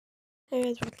Hey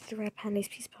guys, welcome to Red Pandy's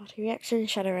Peace Party Reaction.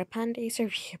 Shadow Red Pandy, so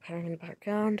if you appearing in the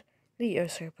background, the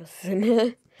Usurpers is in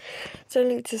here. So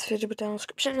link to this video down in the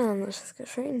description, and let's just get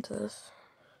straight into this.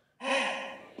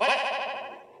 What?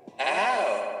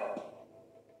 Oh.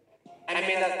 I'm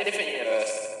in a different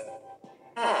universe.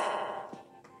 Huh.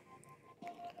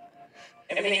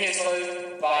 Everything is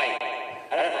so bright.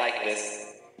 I don't like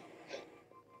this.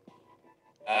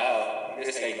 Oh, I'm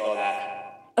just gonna ignore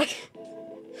that.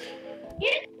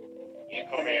 You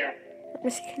come here.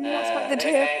 Missy, can you not smack the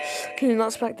tail? Can you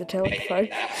not smack the tail with the phone?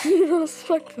 Can you not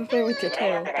smack the phone with your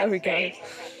tail? There we go.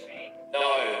 No,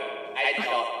 I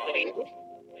don't.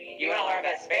 You want to learn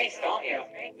about space, don't you?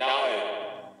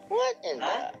 No. What in the?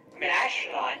 I'm an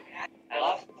astronaut. I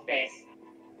love space.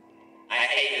 I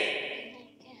hate it.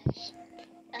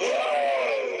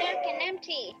 It's dark and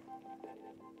empty.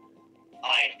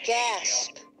 I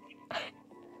gasp.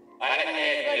 I don't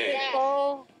care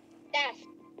Soul.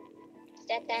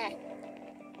 Step back.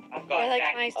 I like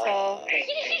my soul.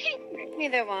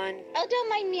 Neither one. Oh, don't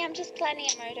mind me. I'm just planning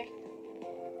a murder.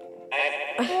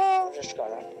 I'm just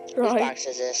gonna. Whose box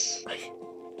is this?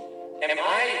 Am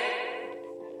I?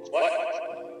 What?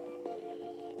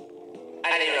 I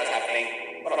don't even know what's happening.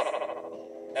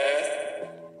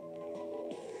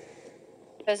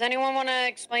 Does anyone want to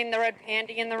explain the red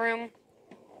pandy in the room?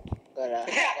 Gonna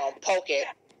poke it.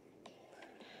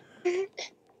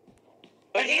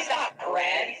 But he's not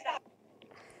red.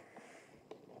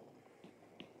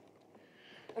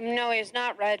 No, he's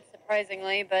not red,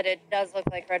 surprisingly, but it does look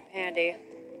like Red Pandy.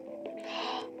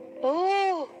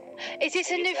 Oh, is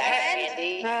this a new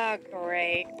friend? Oh,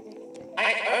 great.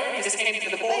 I only just came to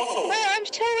the portal. Oh, I'm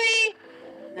sorry.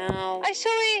 No. I'm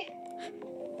sorry.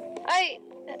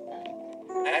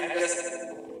 I'm just.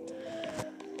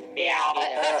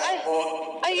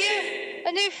 Are you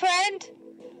a new friend?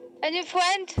 A new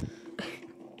friend?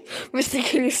 Missy,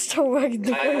 can you stop wagging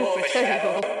the phone with your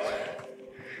tail?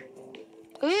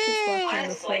 Ooh,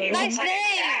 nice name. Nice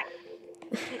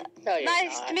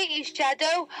to meet you,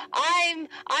 Shadow. I'm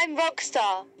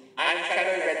Rockstar. I'm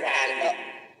Shadow Red Pandy.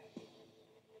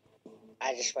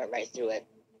 I just went right through it.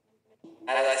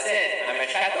 As I said, I'm a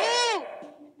shadow. Ooh.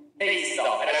 Please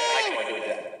stop. I don't like when you do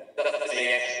that. Stop doing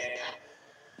it.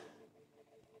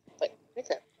 Wait, where's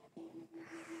that?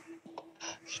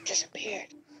 He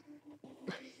disappeared.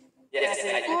 Yes, I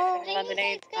do.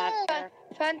 Lemonade's not there.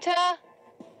 Fanta?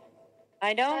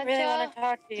 I don't really want to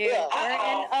talk to you. Yeah. We're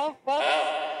in. Oh, well.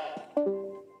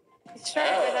 Oh. It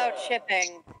started without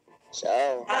shipping.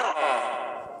 So.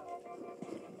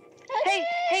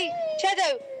 Hey,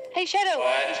 Shadow. Hey, Shadow.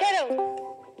 What? Hey, Shadow.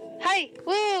 Hey,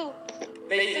 woo.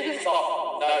 Please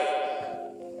stop. No.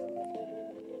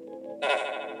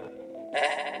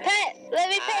 Pet, let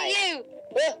me pet you.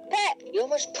 Pet. You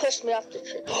almost pushed me off the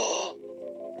tree.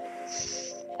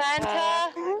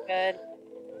 Fanta. Good.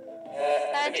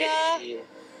 Fanta. You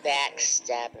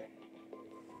backstabber.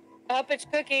 Oh, it's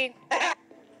Cookie. Oh.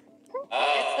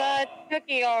 It's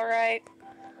Cookie, all right.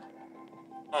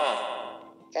 Huh.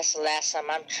 That's the last time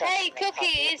I'm trying. Hey,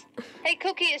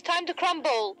 Cookie, it's time to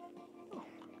crumble.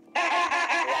 Oh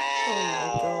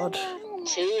Wow. my god.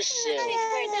 Too soon.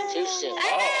 Too soon.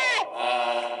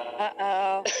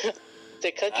 Uh-oh.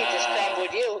 The cookie just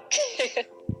crumbled you.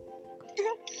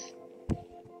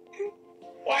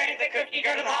 Why did the cookie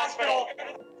go to the hospital?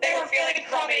 They were feeling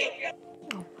crummy.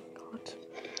 Oh my god.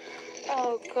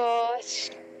 Oh, gosh.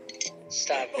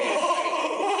 Stop it.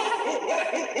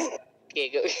 Okay,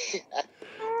 go.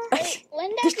 Wait,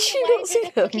 Linda, Did she why not did see the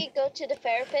him? cookie go to the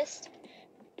therapist?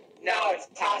 No, it's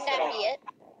Wouldn't that hospital. be it?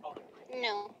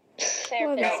 No. Why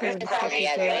Therapist. No, That's because so crummy,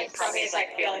 ridiculous. crummy is like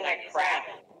feeling like crap.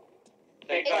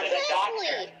 So you go to the doctor.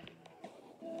 Exactly.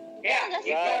 Yeah, That's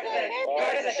you go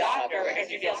to the doctor because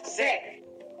you feel sick.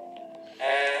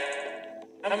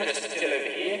 I'm gonna just chill over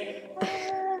here.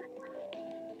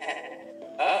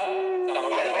 Hello?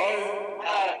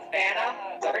 Vanna,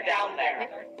 we're down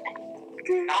there.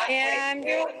 Not Yeah, with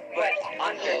you, but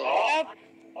under. Oh,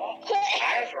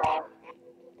 I was wrong.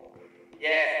 Yeah.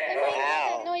 I wonder what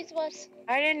Wow. that noise was.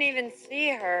 I didn't even see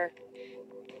her.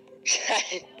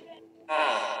 She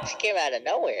Ah. came out of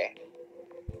nowhere.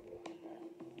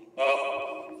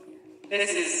 Well,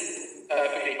 this is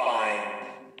perfectly fine.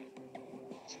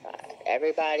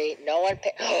 Everybody, no one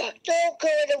pay. Don't go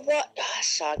to what?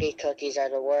 Soggy cookies are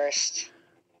the worst.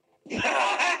 If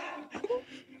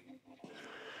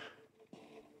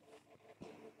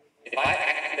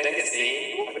I didn't get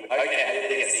seen, okay, I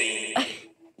didn't get seen.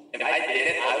 If I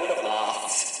didn't, I would have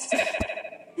laughed.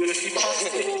 Because you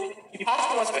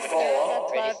passed once before.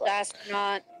 That's loved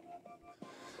astronaut.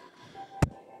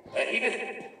 Even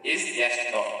is the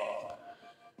astronaut.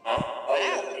 Huh?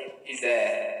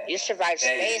 You survived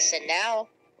space, and now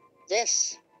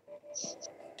this.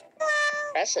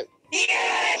 Impressive.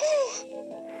 Yes! That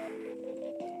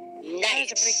was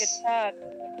a pretty good Nice. shot.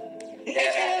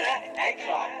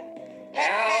 Excellent.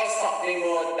 Now something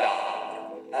more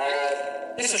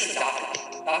dark. This was dark.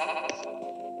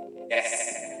 Yes.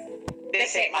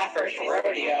 This ain't my first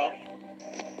rodeo.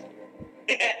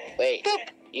 Wait,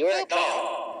 you were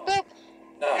No. Boop.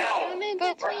 No. I'm in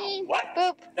between. What?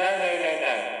 Boop.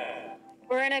 No.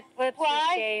 We're in Eclipse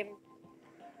Why? game.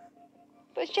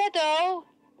 But Shadow.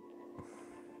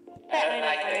 I don't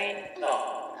like it.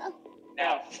 No.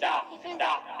 No, stop. You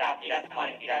don't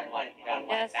want it.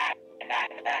 Yes. That.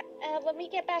 When we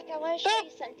get back, I want to show you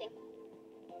something.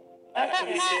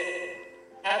 Actually,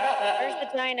 how about that? Where's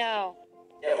the dino?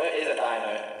 Yeah, where is a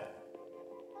dino?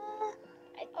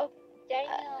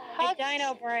 Dino. Hey,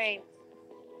 dino brain.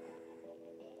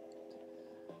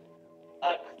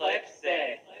 Eclipse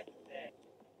it.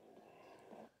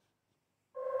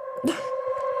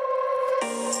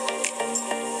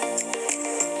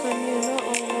 Can you not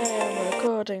on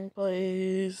recording,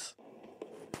 please?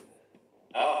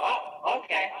 Oh,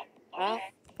 okay. Well,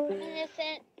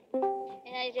 Innocent.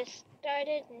 And I just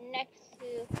started next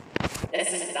to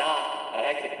This is dark. I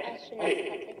like it. astronaut Wait.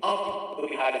 something. Oh,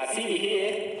 we had a TV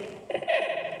here.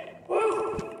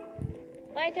 Woo.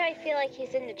 Why do I feel like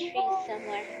he's in the trees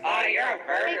somewhere? Oh, you're a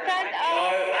murderer. No,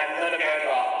 I'm not a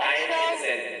murderer. I am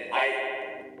innocent. I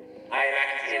am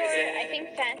actually innocent. I think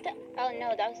Fanta. Oh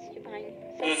no, that was Divine.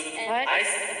 So, Because What?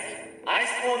 I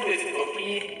spawned this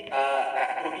cookie,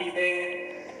 that cookie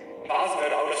thing. If I was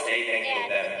good, I would have stayed thankful yeah,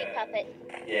 with them. cookie puppet.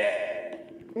 Yeah.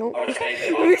 No. I would have stayed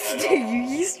there. Rooster, you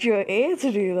used your ear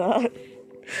to do that.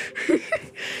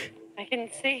 I can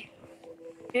see.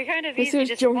 You're kind of This easy was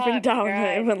to jumping spot down with your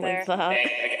it eyes went there. like that.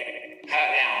 Okay. How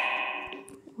now?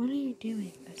 What are you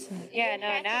doing? Yeah, Your no,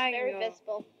 hat now is very you.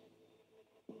 visible.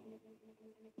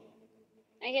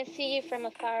 I can see you from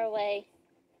afar away.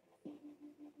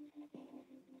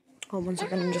 Oh, 1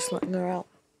 second, I'm just letting her out.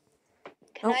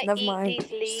 Can Oh, I never eat mind. these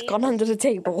She's leaves? gone under the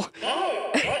table. Sure.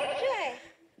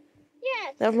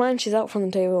 Yes. Never mind, she's out from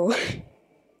the table.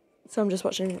 So I'm just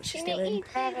watching what she's You may doing. eat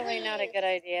these Probably not a leaves. good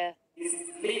idea. These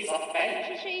leaves are I fake.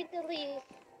 should show you the leaves.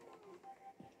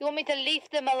 You want me to leave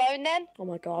them alone then? Oh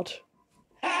my god.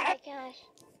 Oh my gosh.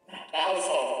 That was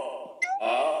horrible.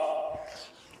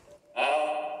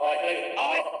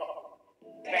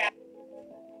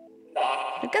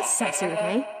 Don't get sassy with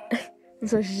me. And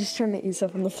so she's just trying to eat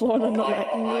stuff on the floor and I'm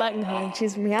not letting her and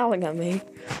she's meowing at me.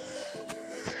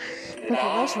 Okay,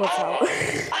 now she wants out.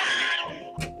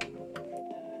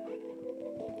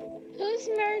 Who's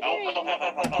murdering?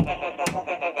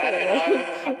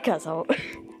 Gets out.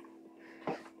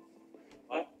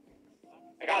 I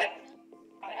got it.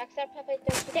 Rockstar puppet,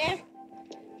 don't you dare.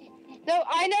 No,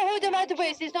 I know who the murderer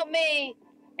is. It's not me.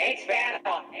 It's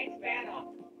Phantom.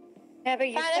 Yeah, but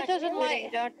you Fanta suck doesn't pudding,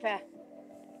 like- don't ya?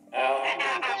 Is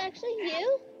it actually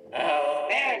you?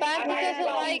 Fanta doesn't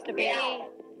Fanta like to me. be.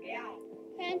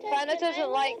 Fanta Fanta doesn't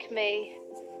like me.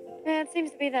 Yeah, it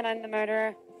seems to be that I'm the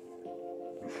murderer.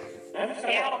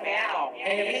 Meow.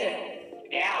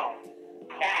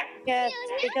 Cat. Yes,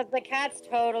 because the cat's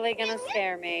totally gonna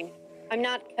scare me. I'm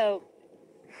not Coke.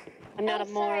 I'm not a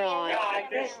moron. God,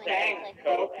 this thing.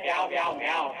 Go meow.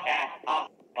 Cat. Oh,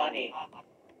 funny.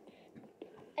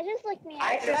 I just like me.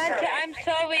 I just Fanta, heard. I'm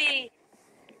sorry.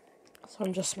 So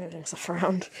I'm just moving stuff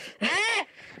around. Ah!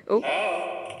 Oh,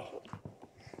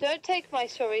 Don't take my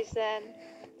sorries then.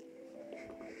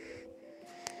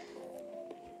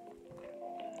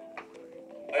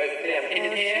 Okay, I'm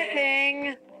hidden here.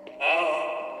 Thing.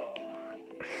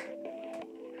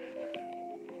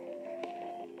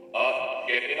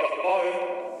 Give me a phone.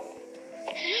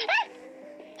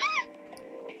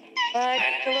 But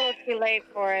it's a little too late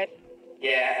for it.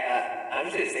 Yeah, I'm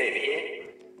just gonna stay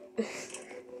here.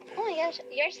 Oh my gosh,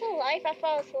 you're still alive? I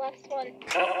thought it was the last one.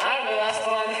 No, I'm the last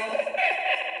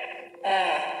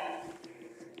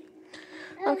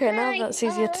one. okay, now Hi. that's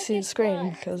easier to look see the at screen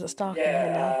that. because it's dark in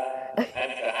here now. I'm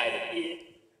gonna hide it here.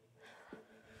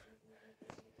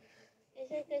 This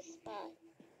is a good spot.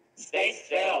 Stay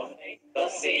still. They'll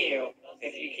see you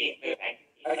if you keep moving.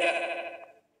 Okay,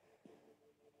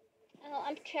 Oh,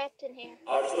 I'm trapped in here.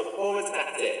 I'll just look forward and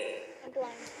that's it. I'm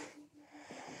blind.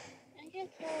 I'm gonna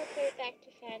teleport back to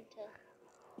Fanta.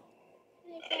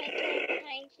 Hi, Fanta, I'm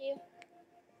behind you.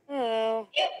 Oh.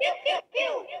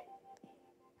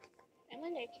 I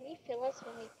wonder, can you feel us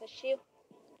when we push you?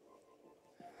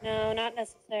 No, not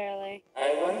necessarily.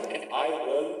 I wonder if I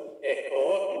will get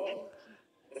caught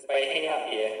just by hanging out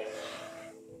here.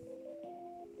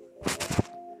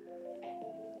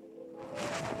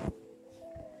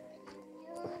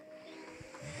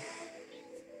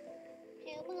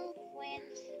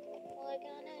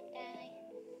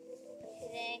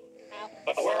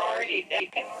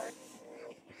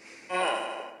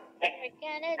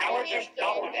 Or just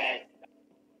double dead.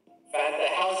 Fanta,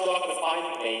 how's it going to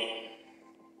find me?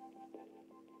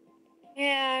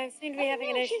 Yeah, I seem to be having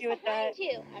an no, she's issue with behind that.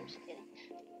 you. I'm just kidding.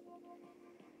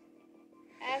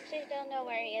 I actually don't know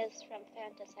where he is from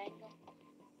Fanta's angle.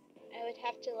 I would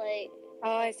have to like.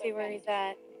 Oh, I see where he's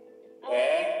at. Oh,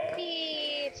 Where? your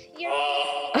feet. Your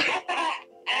Ow,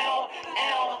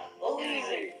 ow, easy.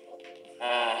 feet.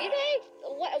 You guys,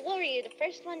 what were you? The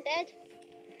first one dead?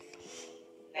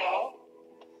 No.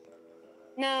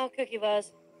 No, Cookie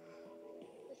was.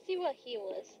 Let's see what he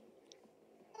was.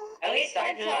 At least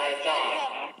I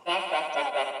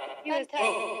He was.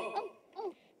 Oh,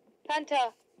 Oh,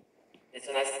 Fanta, it's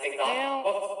a nice thing now, now.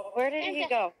 where did he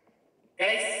go?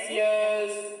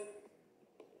 Gracious.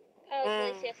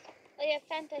 oh, delicious. Oh yeah,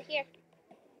 Fanta here.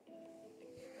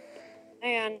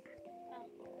 Hang on,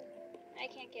 I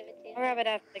can't give it to you. I'll grab it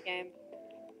after the game.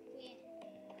 Yeah.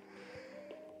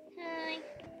 Hi.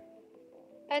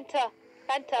 Fanta.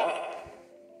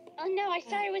 Oh no, I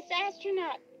thought it was the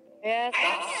astronaut. Yes.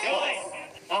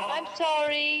 I'm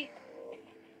sorry.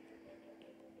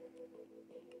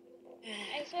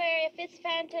 I swear, if it's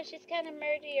Fanta, she's gonna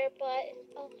murder your butt.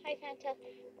 Oh, hi Fanta.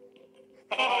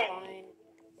 Fine.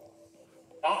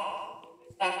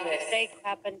 Darkness. Mistake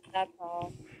happened, that's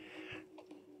all.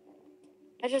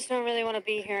 I just don't really want to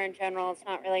be here in general. It's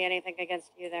not really anything against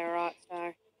you there,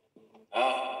 Rockstar.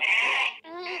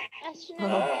 Astronaut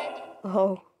dead.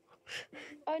 Oh.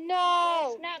 Oh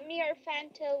no. It's not me or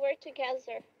Fanta, we're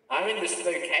together. I'm in this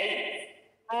little cave.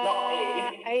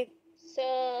 Not me. I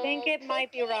So. think it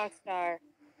might be Rockstar.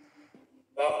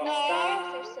 Oh,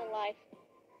 No, they're still alive.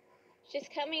 She's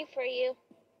coming for you.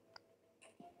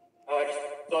 Oh, I just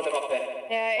saw them up there.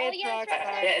 Yeah, it's yeah, it's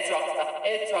Rockstar. Yeah, it's Rockstar.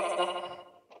 It's Rockstar.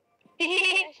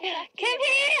 Come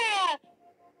here.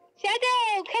 Shadow,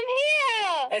 come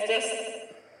here. It's just...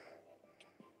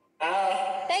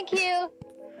 Thank you.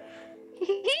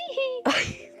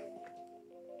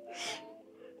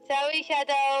 Sorry,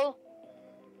 Shadow.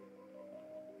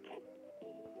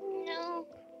 No,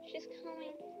 she's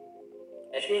coming.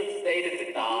 I should have stayed in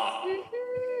the dark. I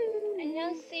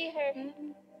don't see her.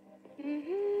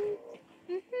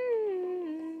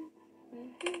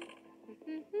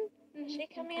 Is she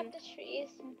coming up the trees?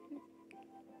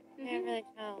 Can't really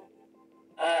tell.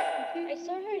 I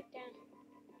saw her down.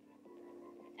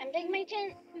 I'm taking my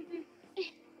turn.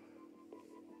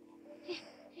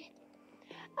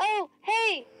 Oh,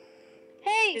 hey.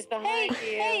 Hey. She's behind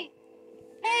hey, you. Hey.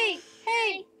 Hey.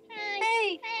 Hey. Hi.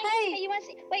 Hey. Hey, you want to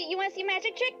see? Wait, you want to see a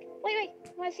magic trick? Wait.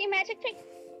 You want to see a magic trick?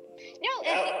 No,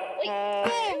 wait.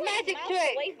 Oh, magic Mouse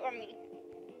trick. away from me.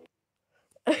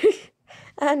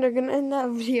 And we're gonna end that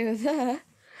video there.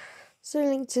 So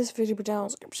link to this video down in the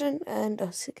description, and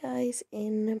I'll see you guys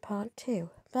in part 2.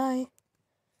 Bye.